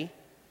 Daddy.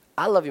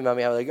 I love you,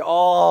 Mommy. I'm like,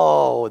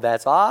 oh,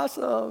 that's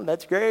awesome.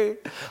 That's great.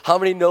 How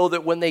many know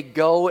that when they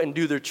go and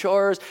do their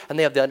chores and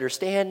they have the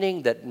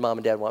understanding that Mom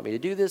and Dad want me to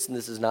do this and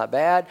this is not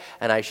bad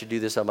and I should do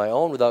this on my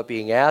own without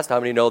being asked? How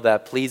many know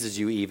that pleases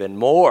you even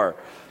more?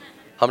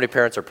 How many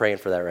parents are praying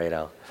for that right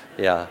now?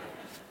 Yeah.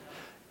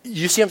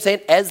 You see what I'm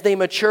saying? As they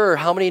mature,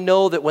 how many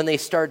know that when they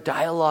start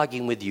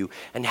dialoguing with you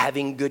and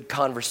having good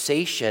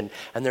conversation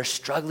and they're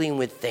struggling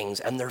with things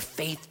and their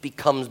faith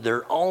becomes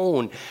their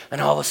own and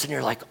all of a sudden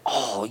you're like,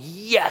 oh,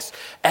 yes.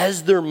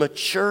 As they're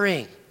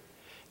maturing,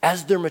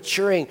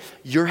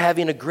 you're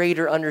having a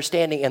greater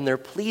understanding and they're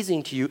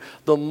pleasing to you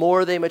the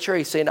more they mature.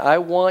 He's saying, I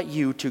want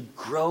you to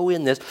grow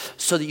in this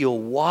so that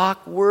you'll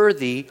walk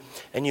worthy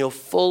and you'll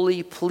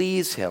fully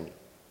please Him.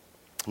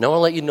 Now, I want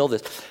to let you know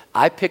this.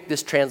 I picked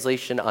this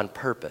translation on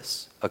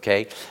purpose,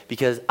 okay?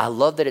 Because I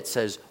love that it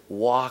says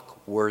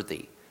walk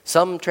worthy.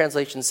 Some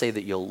translations say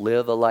that you'll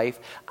live a life.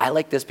 I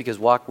like this because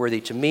walk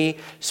worthy, to me,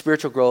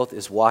 spiritual growth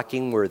is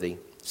walking worthy.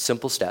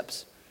 Simple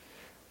steps.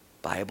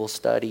 Bible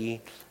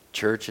study,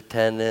 church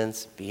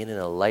attendance, being in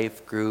a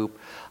life group,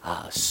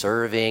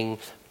 serving,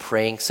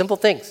 praying. Simple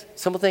things.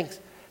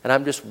 And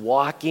I'm just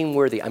walking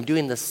worthy. I'm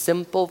doing the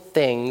simple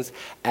things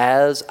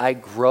as I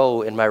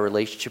grow in my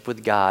relationship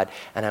with God,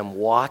 and I'm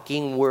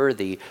walking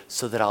worthy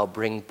so that I'll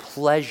bring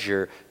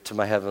pleasure to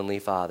my Heavenly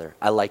Father.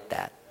 I like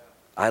that.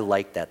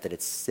 That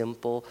it's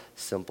simple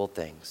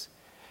things.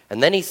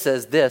 And then he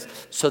says this,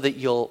 so that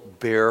you'll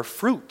bear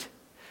fruit,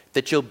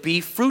 that you'll be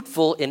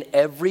fruitful in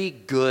every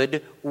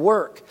good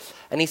work.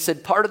 And he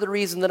said, part of the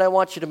reason that I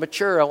want you to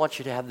mature, I want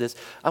you to have this,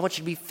 I want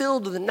you to be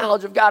filled with the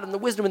knowledge of God and the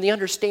wisdom and the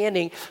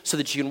understanding so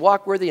that you can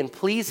walk worthy and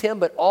please Him,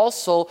 but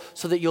also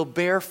so that you'll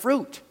bear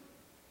fruit.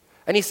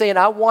 And he's saying,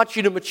 I want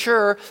you to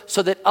mature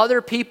so that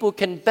other people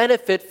can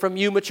benefit from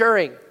you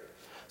maturing.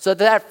 So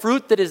that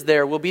fruit that is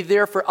there will be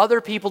there for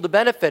other people to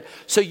benefit.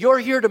 So you're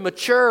here to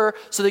mature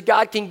so that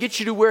God can get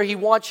you to where He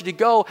wants you to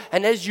go.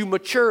 And as you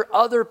mature,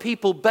 other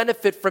people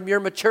benefit from your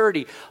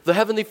maturity. The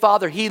Heavenly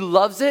Father, He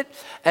loves it.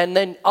 And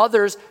then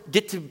others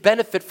get to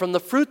benefit from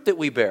the fruit that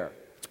we bear.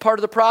 It's part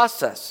of the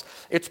process.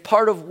 It's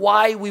part of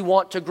why we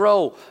want to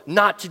grow,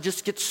 not to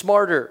just get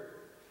smarter.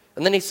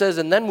 And then he says,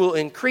 and then we'll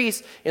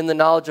increase in the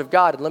knowledge of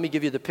God. And let me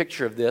give you the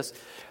picture of this.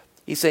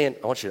 He's saying,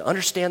 I want you to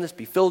understand this,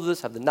 be filled with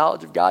this, have the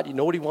knowledge of God. You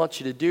know what he wants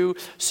you to do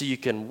so you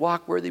can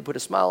walk worthy, put a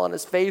smile on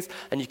his face,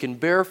 and you can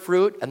bear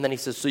fruit. And then he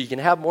says, so you can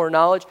have more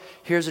knowledge.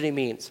 Here's what he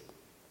means.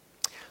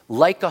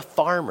 Like a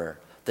farmer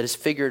that has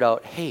figured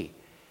out, hey,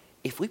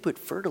 if we put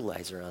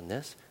fertilizer on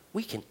this,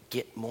 we can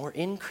get more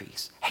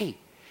increase. Hey,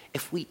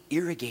 if we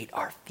irrigate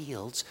our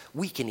fields,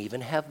 we can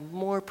even have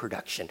more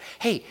production.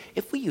 Hey,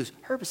 if we use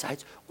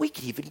herbicides, we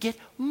can even get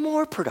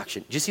more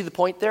production. Do you see the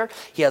point there?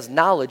 He has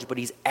knowledge, but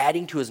he's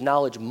adding to his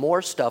knowledge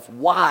more stuff.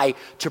 Why?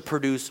 To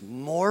produce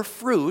more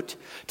fruit,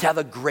 to have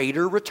a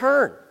greater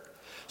return.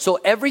 So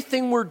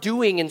everything we're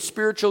doing in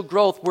spiritual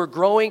growth, we're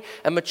growing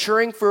and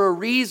maturing for a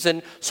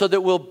reason so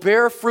that we'll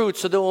bear fruit,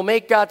 so that we'll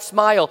make God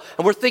smile.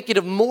 And we're thinking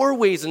of more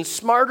ways and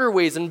smarter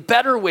ways and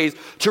better ways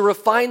to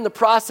refine the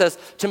process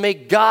to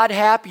make God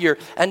happier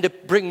and to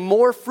bring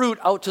more fruit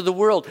out to the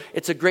world.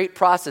 It's a great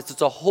process.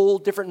 It's a whole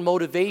different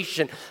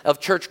motivation of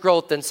church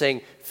growth than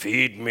saying,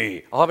 feed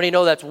me. How many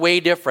know that's way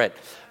different?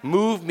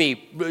 Move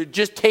me.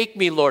 Just take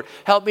me, Lord.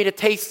 Help me to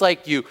taste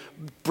like you.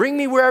 Bring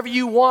me wherever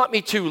you want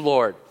me to,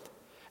 Lord.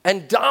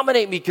 And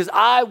dominate me because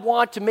I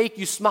want to make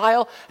you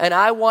smile and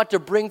I want to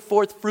bring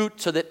forth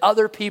fruit so that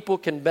other people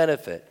can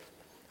benefit.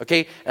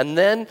 Okay, and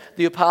then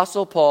the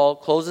Apostle Paul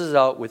closes it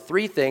out with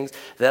 3 things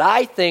that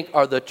I think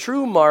are the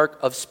true mark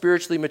of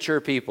spiritually mature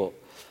people.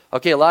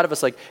 Okay, a lot of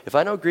us like, if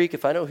I know Greek,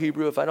 if I know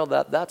Hebrew, if I know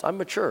that, I'm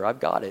mature, I've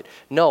got it.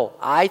 No,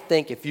 I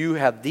think if you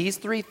have these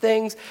 3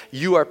 things,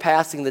 you are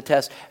passing the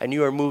test and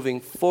you are moving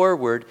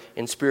forward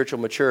in spiritual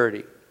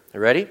maturity. You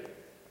ready?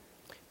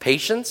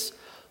 Patience,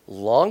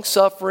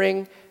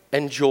 long-suffering,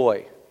 and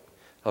joy,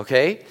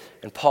 okay?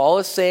 And Paul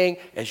is saying,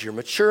 as you're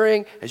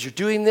maturing, as you're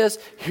doing this,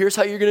 here's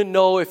how you're going to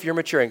know if you're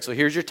maturing. So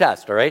here's your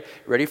test, all right?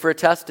 Ready for a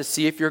test to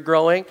see if you're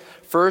growing?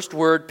 First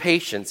word,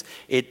 patience.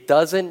 It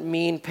doesn't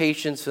mean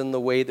patience in the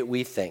way that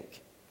we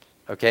think,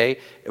 okay?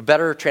 A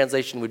better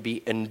translation would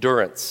be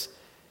endurance.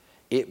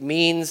 It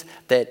means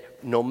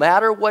that no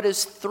matter what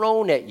is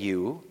thrown at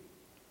you,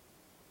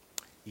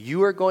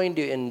 you are going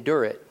to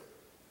endure it.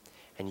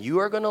 And you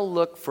are going to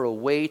look for a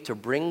way to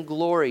bring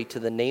glory to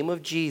the name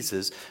of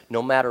Jesus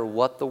no matter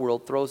what the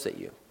world throws at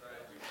you.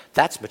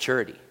 That's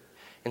maturity.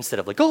 Instead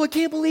of like, oh, I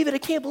can't believe it, I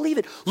can't believe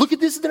it. Look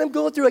at this that I'm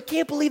going through, I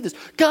can't believe this.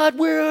 God,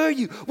 where are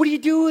you? What are you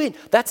doing?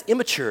 That's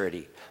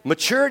immaturity.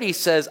 Maturity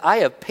says, I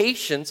have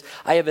patience,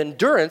 I have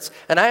endurance,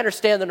 and I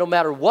understand that no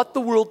matter what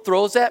the world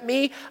throws at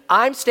me,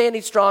 I'm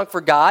standing strong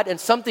for God, and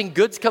something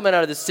good's coming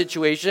out of this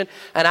situation,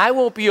 and I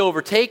won't be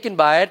overtaken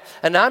by it,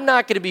 and I'm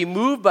not going to be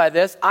moved by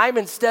this. I'm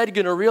instead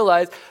going to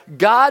realize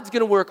God's going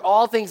to work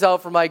all things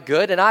out for my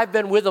good, and I've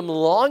been with him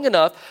long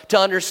enough to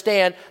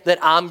understand that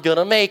I'm going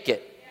to make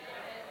it.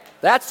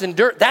 That's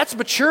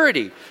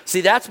maturity.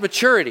 See, that's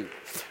maturity.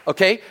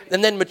 Okay?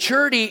 And then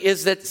maturity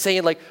is that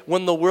saying like,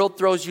 when the world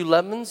throws you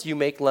lemons, you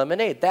make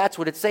lemonade. That's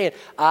what it's saying.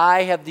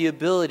 I have the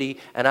ability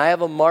and I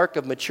have a mark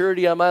of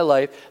maturity on my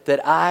life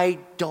that I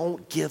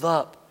don't give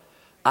up.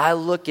 I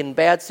look in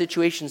bad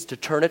situations to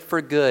turn it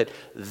for good.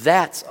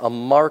 That's a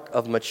mark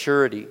of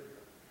maturity. And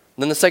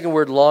then the second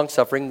word,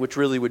 long-suffering, which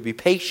really would be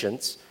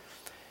patience.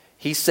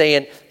 He's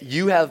saying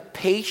you have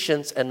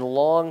patience and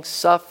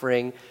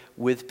long-suffering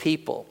with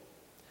people.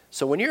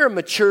 So when you're a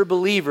mature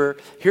believer,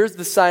 here's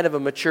the sign of a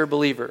mature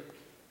believer.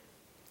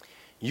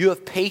 You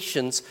have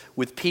patience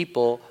with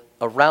people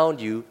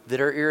around you that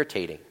are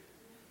irritating.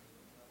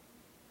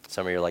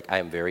 Some of you are like, I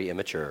am very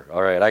immature.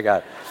 All right,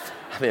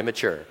 I'm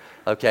immature.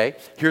 Okay,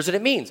 here's what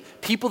it means.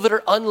 People that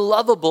are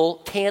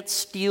unlovable can't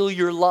steal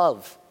your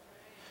love.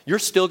 You're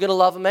still going to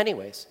love them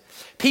anyways.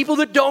 People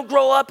that don't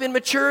grow up in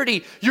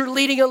maturity, you're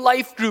leading a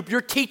life group,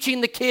 you're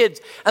teaching the kids,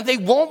 and they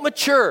won't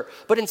mature.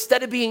 But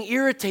instead of being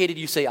irritated,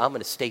 you say, I'm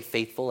going to stay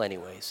faithful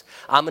anyways.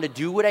 I'm going to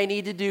do what I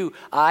need to do.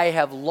 I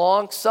have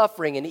long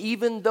suffering, and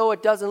even though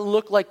it doesn't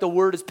look like the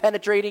word is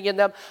penetrating in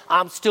them,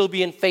 I'm still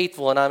being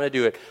faithful, and I'm going to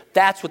do it.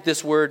 That's what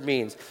this word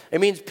means.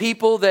 It means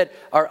people that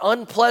are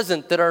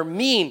unpleasant, that are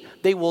mean,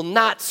 they will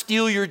not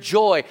steal your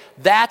joy.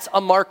 That's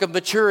a mark of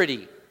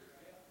maturity.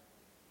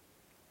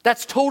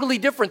 That's totally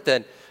different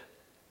than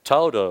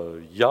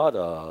Tauda,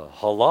 yada,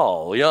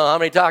 halal. You know, how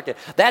many talking?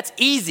 That's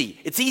easy.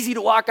 It's easy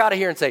to walk out of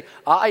here and say,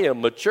 I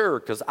am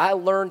mature because I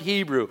learned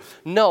Hebrew.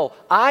 No,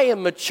 I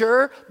am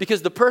mature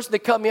because the person that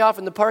cut me off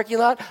in the parking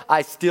lot,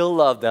 I still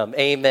love them.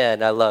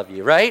 Amen. I love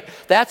you, right?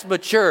 That's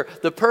mature.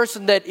 The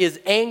person that is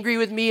angry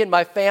with me and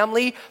my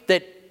family,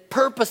 that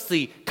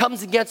purposely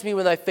comes against me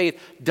with my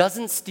faith,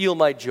 doesn't steal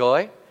my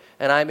joy,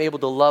 and I'm able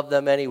to love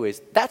them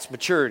anyways. That's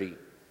maturity.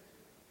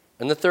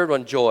 And the third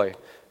one, joy.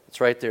 It's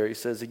right there. He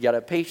says, you got to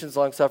have patience,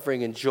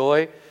 long-suffering, and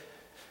joy.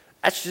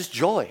 That's just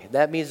joy.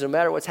 That means no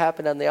matter what's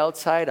happened on the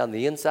outside, on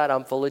the inside,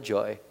 I'm full of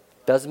joy.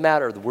 Doesn't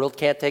matter. The world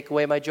can't take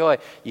away my joy.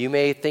 You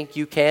may think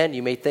you can.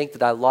 You may think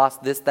that I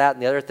lost this, that,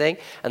 and the other thing,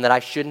 and that I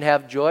shouldn't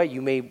have joy.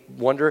 You may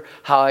wonder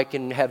how I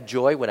can have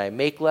joy when I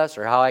make less,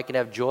 or how I can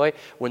have joy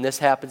when this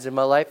happens in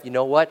my life. You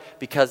know what?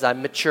 Because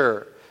I'm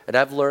mature. And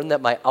I've learned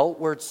that my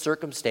outward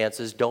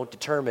circumstances don't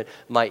determine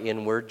my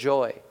inward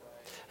joy.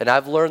 And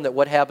I've learned that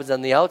what happens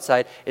on the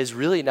outside is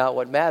really not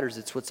what matters.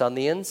 It's what's on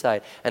the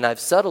inside. And I've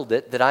settled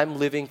it that I'm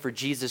living for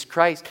Jesus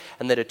Christ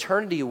and that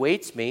eternity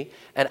awaits me,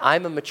 and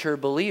I'm a mature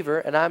believer,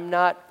 and I'm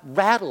not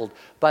rattled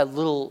by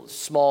little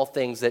small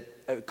things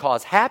that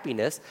cause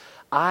happiness.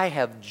 I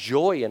have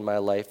joy in my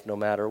life no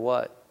matter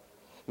what.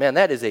 Man,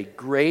 that is a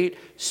great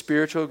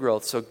spiritual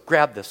growth. So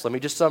grab this. Let me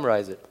just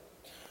summarize it.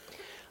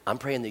 I'm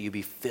praying that you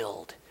be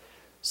filled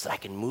so that I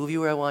can move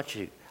you where I want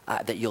you,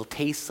 that you'll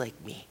taste like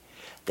me,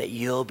 that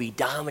you'll be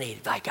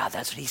dominated by God.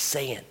 That's what he's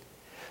saying.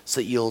 So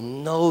that you'll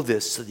know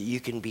this, so that you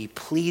can be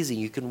pleasing.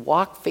 You can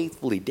walk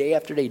faithfully day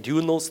after day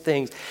doing those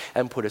things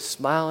and put a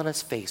smile on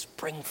his face.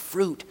 Bring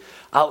fruit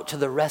out to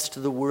the rest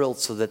of the world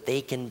so that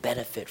they can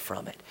benefit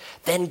from it.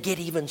 Then get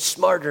even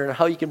smarter on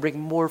how you can bring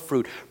more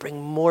fruit,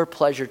 bring more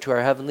pleasure to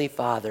our Heavenly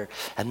Father,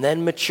 and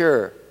then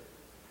mature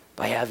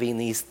by having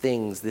these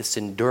things, this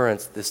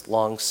endurance, this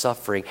long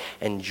suffering,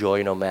 and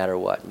joy no matter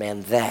what.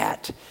 Man,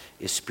 that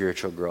is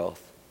spiritual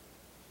growth.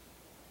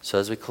 So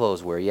as we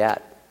close, where are you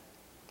at?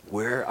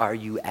 Where are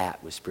you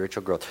at with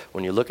spiritual growth?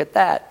 When you look at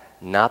that,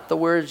 not the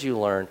words you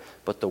learn,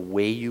 but the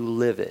way you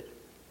live it,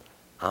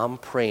 I'm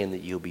praying that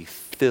you'll be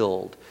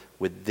filled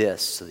with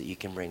this so that you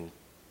can bring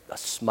a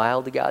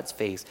smile to God's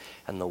face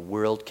and the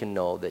world can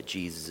know that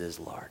Jesus is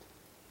Lord.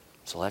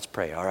 So let's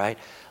pray, all right?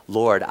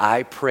 Lord,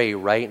 I pray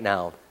right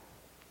now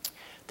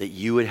that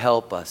you would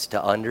help us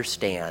to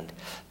understand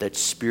that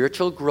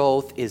spiritual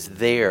growth is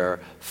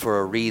there for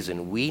a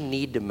reason. We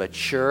need to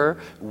mature.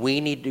 We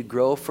need to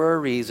grow for a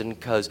reason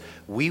because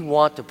we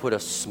want to put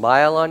a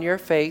smile on your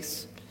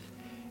face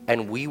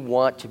and we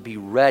want to be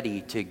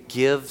ready to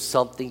give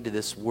something to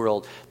this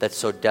world that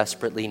so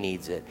desperately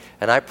needs it.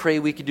 And I pray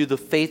we can do the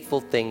faithful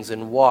things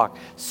and walk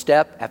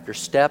step after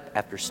step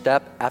after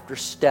step after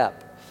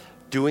step,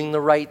 doing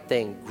the right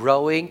thing,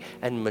 growing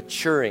and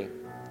maturing,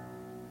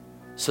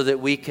 so that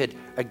we could,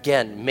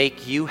 again,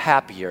 make you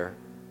happier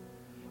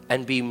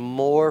and be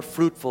more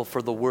fruitful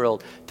for the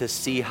world to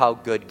see how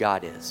good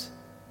God is.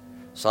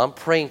 So I'm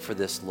praying for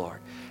this, Lord.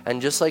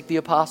 And just like the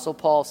Apostle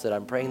Paul said,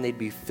 I'm praying they'd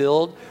be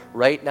filled.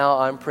 Right now,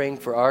 I'm praying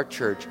for our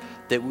church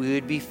that we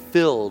would be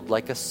filled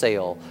like a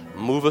sail.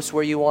 Move us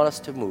where you want us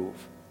to move.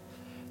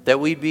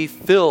 That we'd be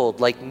filled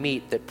like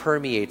meat that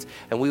permeates,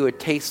 and we would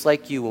taste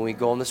like you when we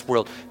go in this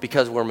world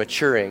because we're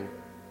maturing.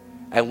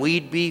 And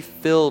we'd be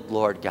filled,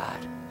 Lord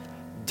God,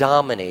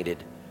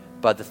 dominated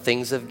by the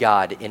things of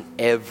God in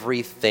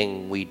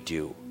everything we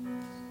do.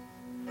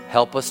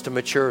 Help us to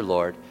mature,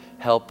 Lord.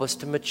 Help us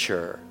to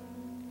mature.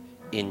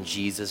 In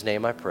Jesus'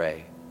 name I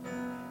pray.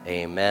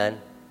 Amen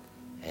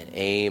and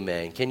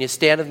amen. Can you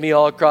stand with me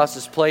all across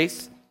this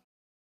place?